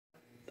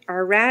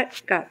Our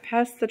rat got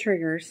past the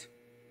triggers.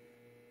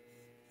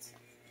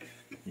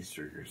 These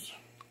triggers.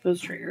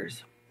 Those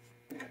triggers.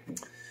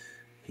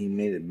 He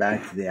made it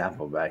back to the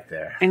apple back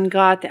there. And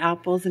got the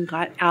apples and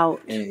got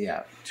out. And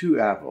yeah, 2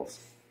 apples.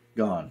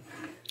 Gone.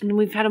 And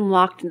we've had him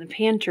locked in the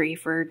pantry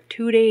for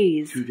 2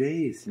 days. 2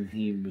 days, and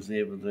he was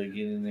able to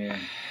get in there.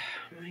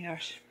 Oh my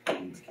gosh.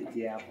 Let's get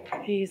the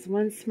apple. He's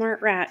one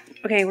smart rat.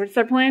 Okay, what's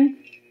our plan?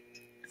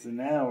 So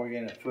now we're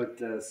going to put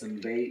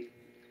some bait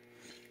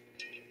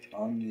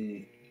on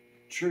the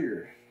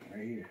trigger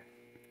right here.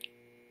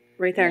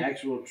 Right there. The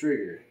actual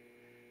trigger.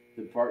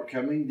 The part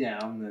coming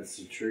down, that's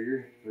the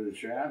trigger for the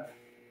trap.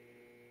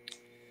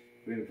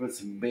 We're going to put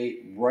some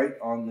bait right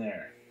on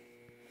there.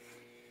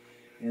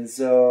 And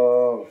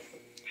so...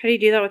 How do you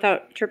do that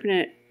without tripping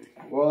it?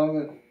 Well,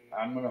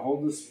 I'm gonna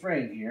hold the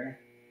spring here.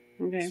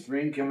 Okay.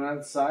 Spring coming out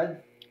the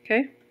side.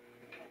 Okay.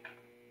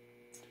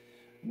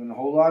 I'm gonna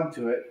hold on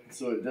to it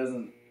so it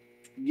doesn't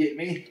get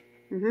me.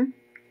 Mm-hmm.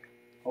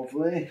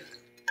 Hopefully.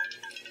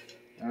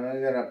 And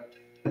I'm gonna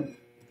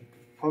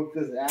poke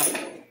this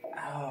apple.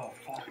 Oh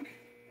fuck.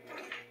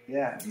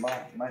 Yeah,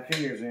 my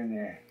fingers are in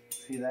there.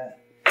 See that?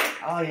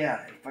 Oh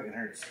yeah, it fucking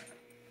hurts.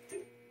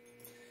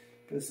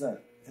 But it's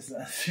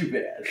not too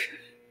bad.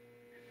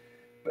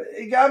 But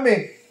it got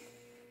me.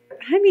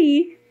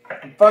 Honey.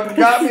 It fucking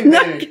got me,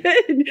 Not baby.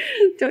 good.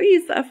 Don't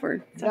use the F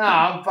word.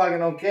 Nah, I'm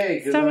fucking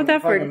okay. Stop with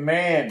that word. I'm a fucking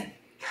man.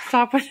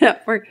 Stop with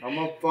that word. I'm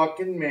a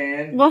fucking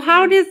man. Well,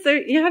 how do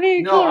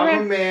you No,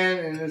 I'm a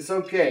man, and it's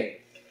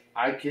okay.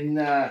 I can,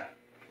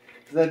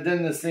 because I've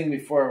done this thing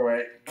before,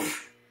 right?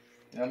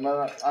 I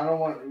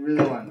don't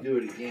really want to do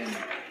it again.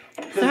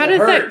 So how does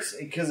that?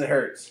 Because it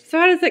hurts. So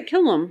how does it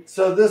kill them?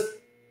 So this.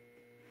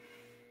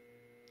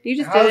 You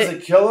just How did does it.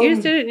 it kill them? You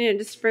just did it, and it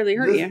just barely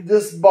hurt you.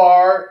 This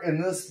bar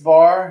and this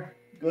bar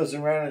goes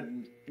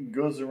around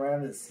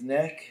its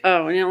neck.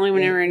 Oh, and it only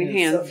went around your and it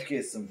hands.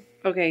 suffocates them.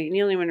 Okay, and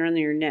you only went around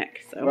your neck.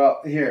 So.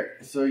 Well, here,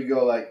 so you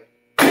go like,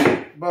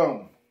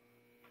 boom,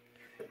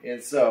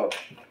 and so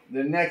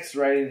the neck's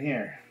right in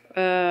here.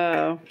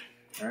 Oh.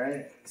 All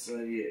right, so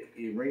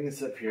you bring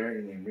this up here,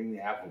 and you bring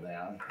the apple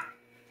down,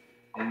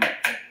 and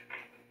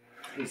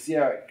you see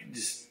how it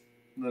just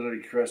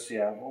literally crushed the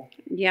apple.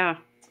 Yeah.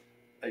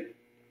 Like.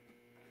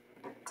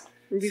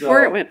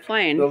 Before it went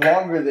plain. The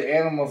longer the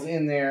animal's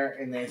in there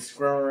and they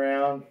squirm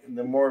around,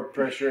 the more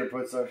pressure it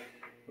puts on.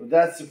 Well,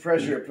 that's the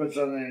pressure it puts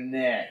on their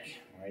neck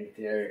right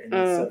there, and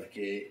they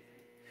suffocate.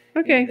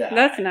 Okay,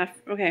 that's enough.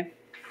 Okay.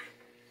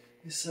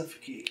 They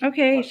suffocate.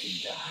 Okay. Fucking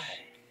die.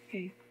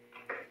 Okay.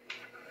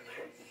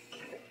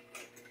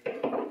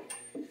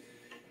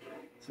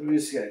 So we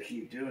just gotta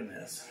keep doing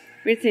this.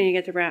 We just need to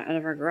get the rat out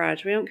of our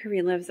garage. We don't care if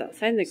he lives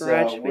outside the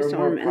garage. We just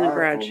want him in the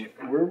garage.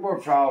 We're more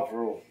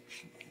powerful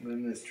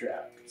than this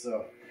trap.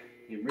 So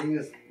you bring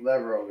this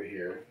lever over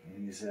here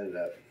and you set it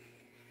up.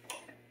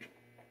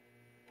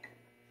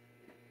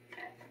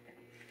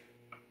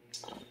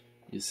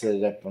 You set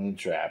it up on the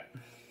trap.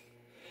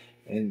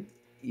 And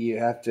you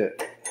have to,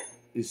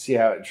 you see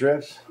how it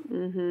drifts?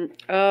 Mm-hmm.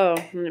 Oh,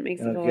 and it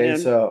makes it go Okay, down.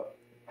 so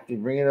you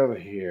bring it over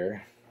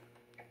here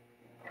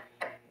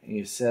and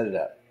you set it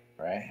up,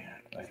 right?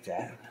 Like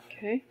that.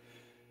 Okay.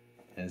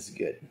 And it's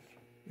good.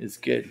 It's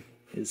good.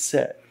 It's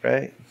set,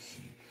 right?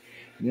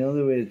 And the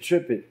only way to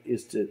trip it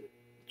is to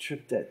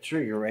trip that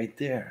trigger right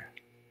there.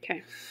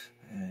 Okay.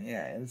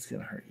 Yeah, it's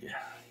going to hurt you.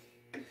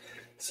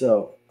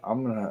 So,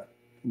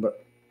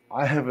 but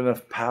I have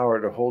enough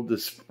power to hold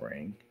this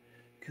spring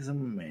because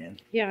I'm a man.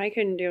 Yeah, I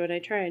couldn't do it. I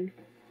tried.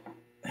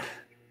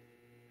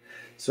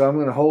 So I'm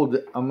going to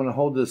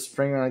hold this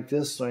spring like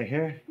this right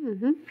here.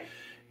 Mm-hmm.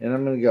 And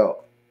I'm going to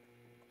go,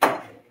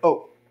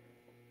 oh.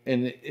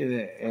 And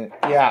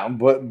yeah,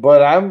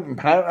 but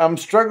I'm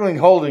struggling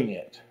holding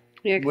it.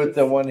 Yeah, with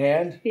the one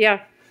hand.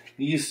 Yeah.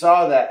 You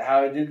saw that,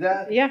 how I did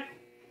that? Yeah.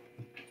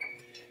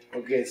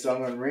 Okay, so I'm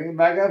going to bring it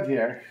back up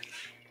here.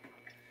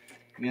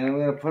 And I'm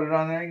going to put it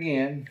on there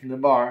again, the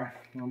bar.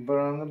 I'm going to put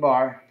it on the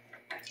bar.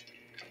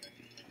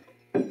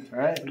 All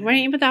right? Why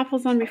didn't you put the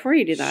apples on before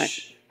you do that?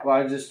 Shh. Well,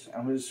 I just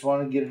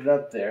want to get it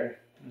up there.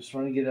 I just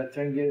want to get up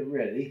there and get it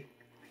ready.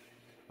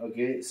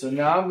 Okay, so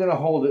now I'm going to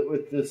hold it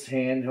with this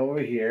hand over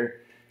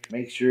here.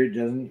 Make sure it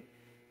doesn't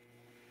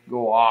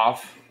go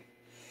off.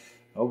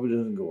 Hope it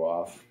doesn't go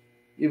off.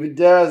 If it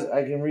does,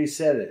 I can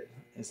reset it.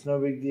 It's no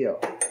big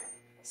deal.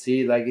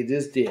 See, like it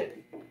just did.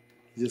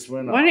 It just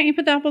went off. Why don't you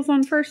put the apples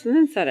on first and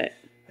then set it?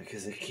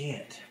 Because I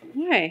can't.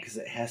 Why? Because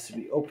it has to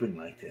be open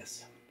like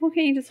this. Well,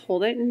 can't you just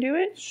hold it and do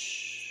it?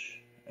 Shh.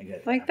 I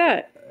got like apple.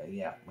 that.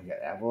 Yeah, I got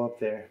apple up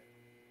there.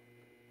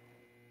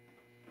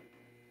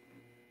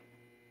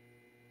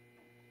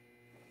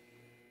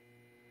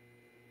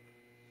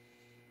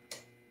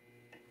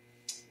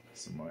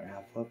 Some more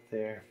apple up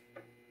there.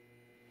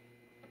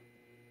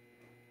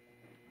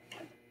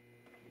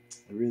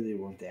 I really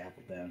want the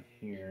apple down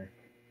here,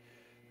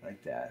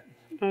 like that.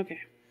 Okay.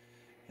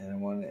 And I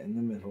want it in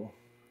the middle.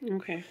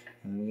 Okay.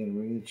 And I'm going to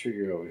bring the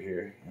trigger over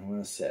here, and I'm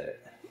going to set it.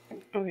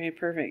 Okay,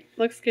 perfect.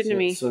 Looks good to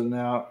me. So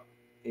now,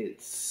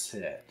 it's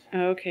set.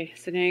 Okay,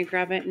 so now you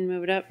grab it and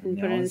move it up and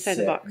put it inside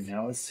the box.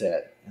 Now it's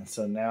set. And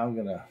so now I'm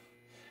going to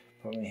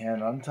put my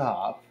hand on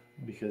top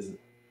because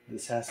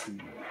this has to,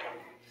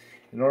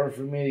 in order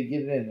for me to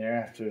get it in there,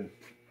 I have to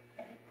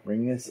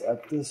bring this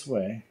up this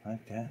way,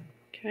 like that.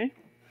 Okay.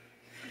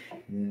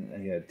 And then I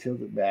got to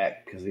tilt it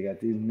back because I got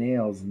these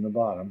nails in the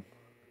bottom.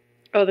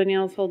 Oh, the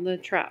nails hold the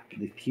trap.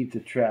 They keep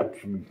the trap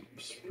from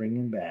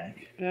springing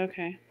back.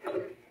 Okay.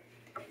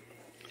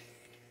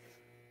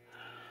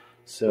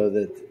 So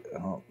that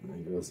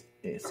it goes.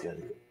 It's got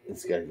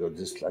to go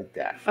just like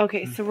that.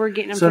 Okay, so we're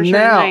getting them for sure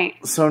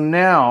tonight. So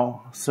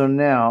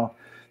now,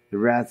 the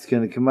rat's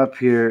gonna come up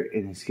here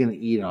and he's gonna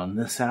eat on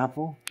this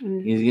apple.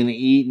 Mm-hmm. He's gonna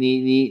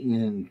eat, and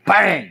then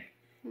bang!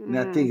 And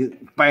I think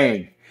it's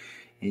bang.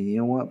 And you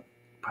know what?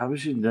 Probably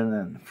should have done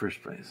that in the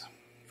first place.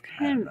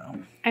 I don't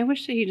know. I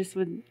wish that he just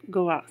would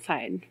go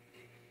outside.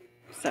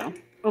 So,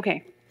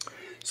 okay.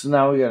 So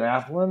now we got an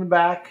apple in the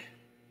back.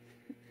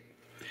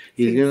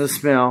 He's going to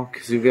smell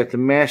because we've got the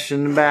mesh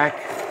in the back.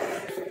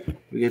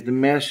 We got the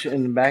mesh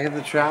in the back of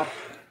the trap.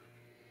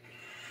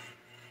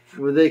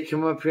 Where they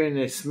come up here and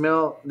they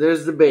smell.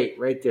 There's the bait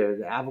right there,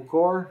 the apple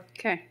core.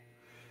 Okay.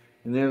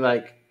 And they're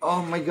like,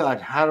 oh my God,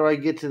 how do I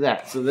get to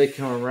that? So they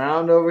come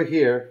around over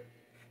here,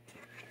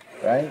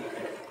 right?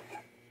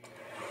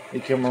 They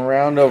come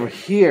around over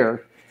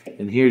here,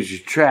 and here's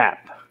your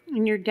trap.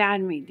 And your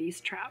dad made these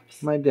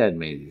traps. My dad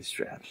made these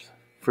traps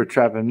for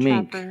trapping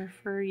mink. Trapper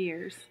for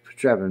years. For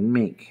trapping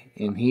mink,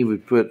 and he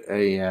would put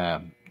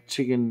a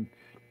chicken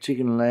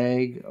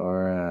leg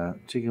or a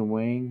chicken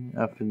wing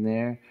up in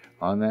there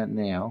on that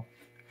nail,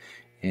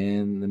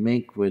 and the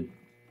mink would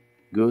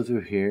go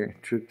through here,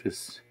 trip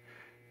this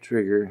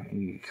trigger,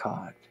 and get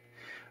caught.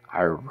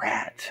 Our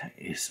rat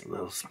is a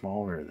little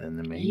smaller than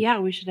the mink. Yeah,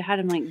 we should have had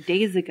him like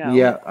days ago.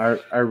 Yeah,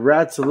 our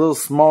rat's a little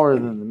smaller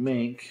than the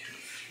mink.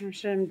 We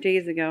should have him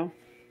days ago.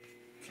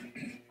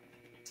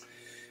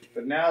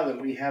 But now that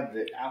we have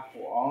the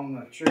apple on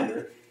the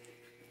trigger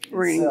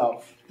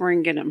itself, we're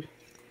gonna get him.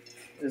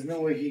 There's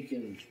no way he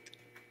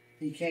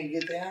can't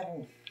get the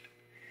apple.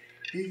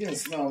 He's gonna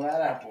smell that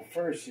apple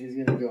first. He's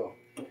gonna go,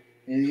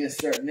 and he's gonna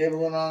start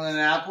nibbling on that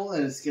apple,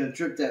 and it's gonna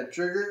trip that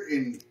trigger,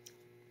 and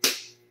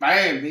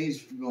bam,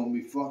 he's gonna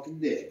be fucking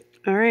dead.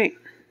 All right.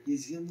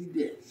 He's gonna be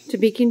dead. To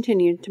be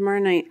continued tomorrow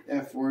night.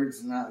 F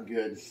word's not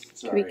good.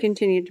 Sorry. To be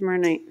continued tomorrow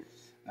night.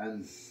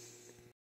 And